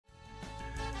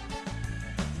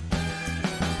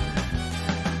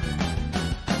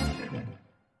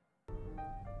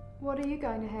What are you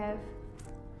going to have?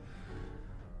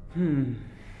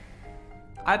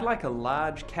 I'd like a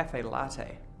large cafe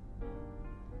latte.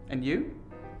 And you?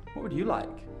 What would you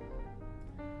like?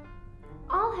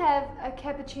 I'll have a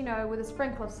cappuccino with a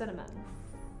sprinkle of cinnamon.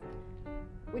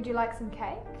 Would you like some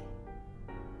cake?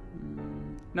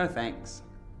 No thanks.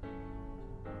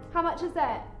 How much is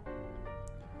that?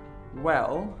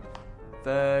 Well,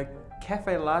 the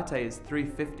cafe latte is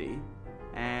 $3.50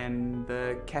 and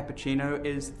the cappuccino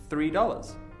is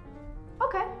 $3.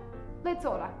 Okay, let's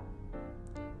order.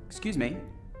 Excuse me?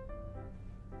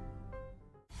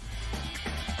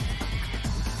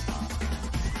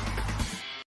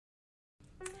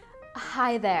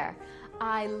 Hi there.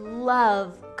 I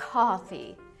love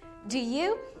coffee. Do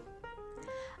you?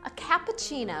 A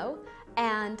cappuccino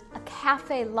and a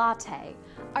cafe latte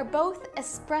are both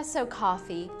espresso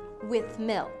coffee with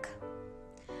milk.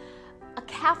 A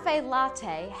cafe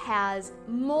latte has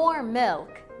more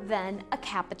milk than a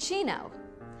cappuccino.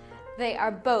 They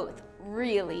are both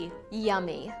really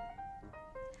yummy.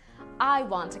 I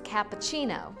want a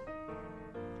cappuccino.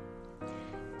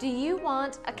 Do you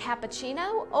want a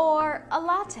cappuccino or a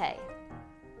latte?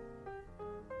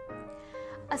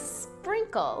 A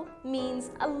sprinkle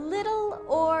means a little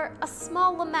or a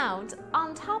small amount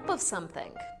on top of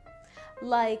something,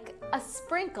 like a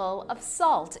sprinkle of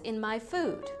salt in my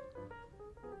food,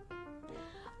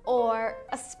 or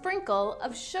a sprinkle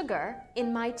of sugar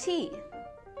in my tea.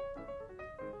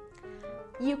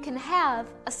 You can have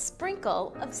a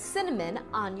sprinkle of cinnamon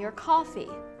on your coffee.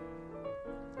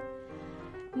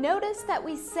 Notice that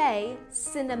we say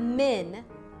cinnamon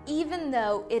even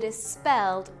though it is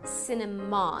spelled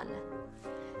cinnamon.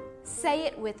 Say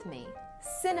it with me,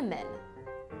 cinnamon.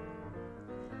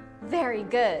 Very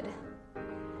good.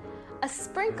 A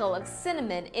sprinkle of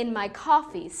cinnamon in my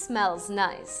coffee smells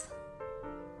nice.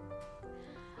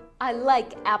 I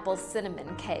like apple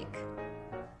cinnamon cake.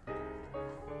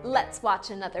 Let's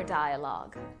watch another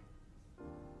dialogue.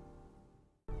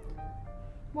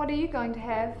 What are you going to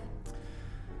have?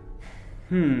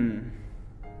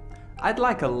 I'd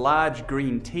like a large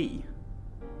green tea.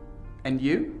 And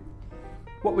you?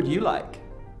 What would you like?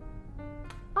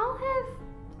 I'll have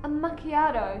a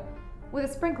macchiato with a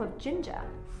sprinkle of ginger.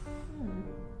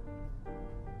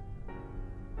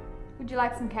 Would you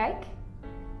like some cake?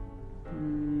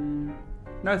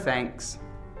 No thanks.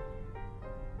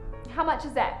 How much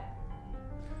is that?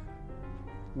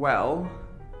 Well,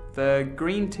 the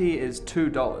green tea is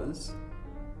 $2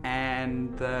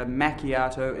 and the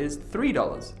macchiato is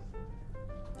 $3.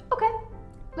 Okay,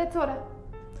 let's order.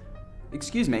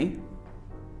 Excuse me?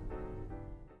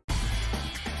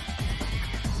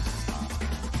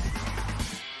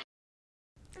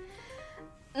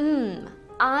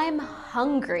 I'm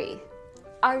hungry.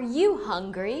 Are you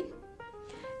hungry?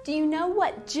 Do you know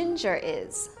what ginger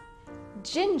is?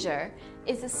 Ginger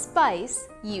is a spice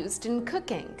used in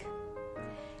cooking.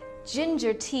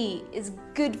 Ginger tea is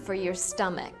good for your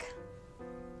stomach.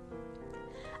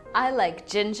 I like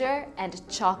ginger and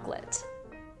chocolate.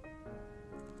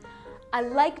 I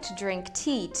like to drink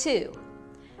tea too.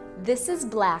 This is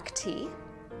black tea,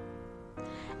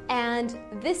 and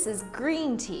this is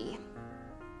green tea.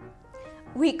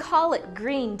 We call it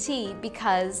green tea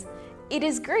because it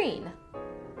is green.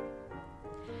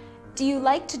 Do you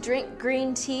like to drink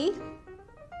green tea?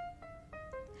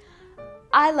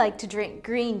 I like to drink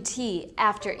green tea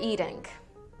after eating.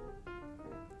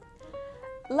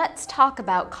 Let's talk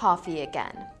about coffee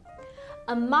again.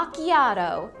 A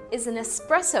macchiato is an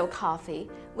espresso coffee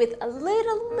with a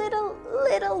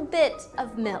little bit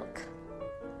of milk.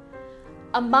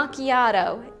 A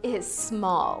macchiato is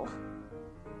small.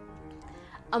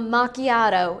 A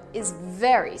macchiato is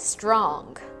very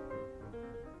strong.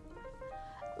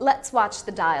 Let's watch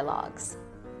the dialogues.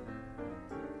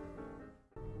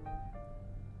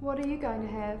 What are you going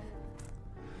to have?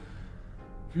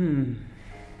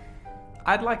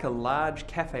 I'd like a large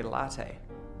cafe latte.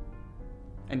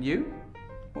 And you?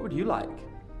 What would you like?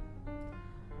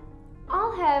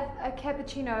 I'll have a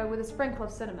cappuccino with a sprinkle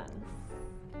of cinnamon.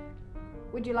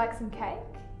 Would you like some cake?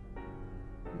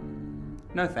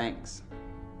 No thanks.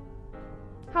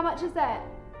 How much is that?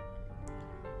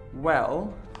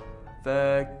 Well,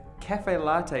 the cafe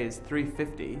latte is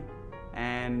 $3.50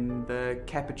 and the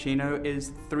cappuccino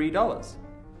is $3.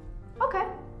 Okay,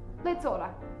 let's order.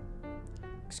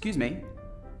 Excuse me?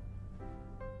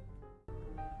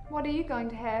 What are you going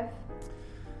to have?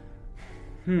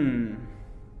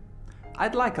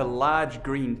 I'd like a large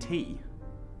green tea.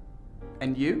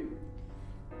 And you?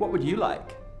 What would you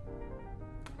like?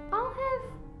 I'll have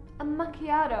a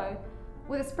macchiato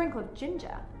with a sprinkle of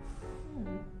ginger.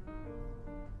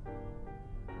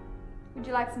 Would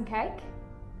you like some cake?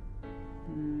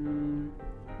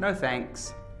 No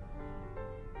thanks.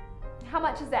 How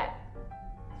much is that?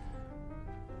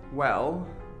 Well,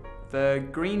 the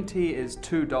green tea is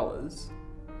 $2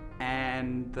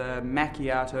 and the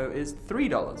macchiato is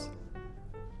 $3.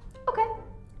 Okay,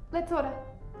 let's order.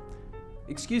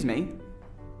 Excuse me.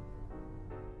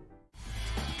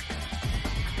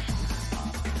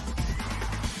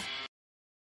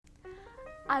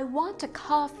 I want a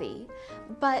coffee,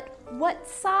 but what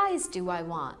size do I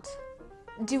want?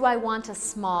 Do I want a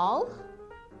small,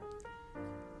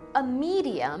 a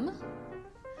medium,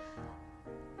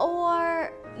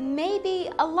 or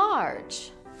maybe a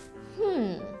large?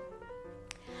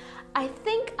 I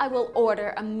think I will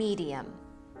order a medium.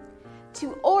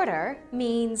 To order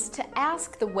means to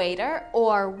ask the waiter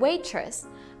or waitress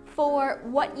for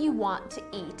what you want to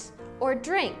eat or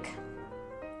drink.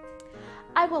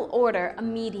 I will order a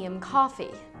medium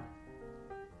coffee.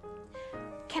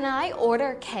 Can I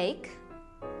order cake?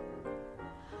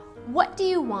 What do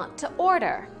you want to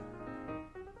order?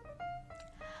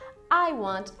 I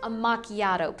want a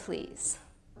macchiato, please.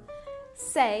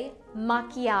 Say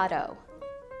macchiato.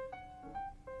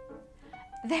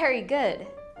 Very good.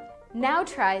 Now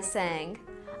try saying,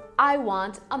 I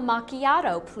want a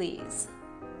macchiato, please.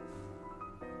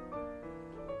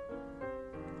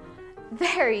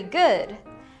 Very good.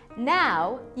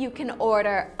 Now you can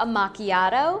order a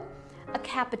macchiato, a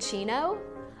cappuccino,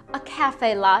 a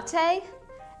cafe latte,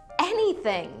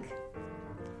 anything.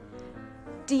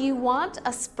 Do you want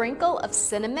a sprinkle of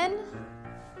cinnamon?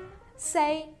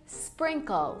 Say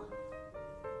sprinkle.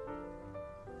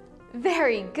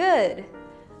 Very good.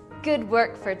 Good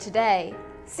work for today.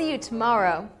 See you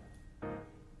tomorrow.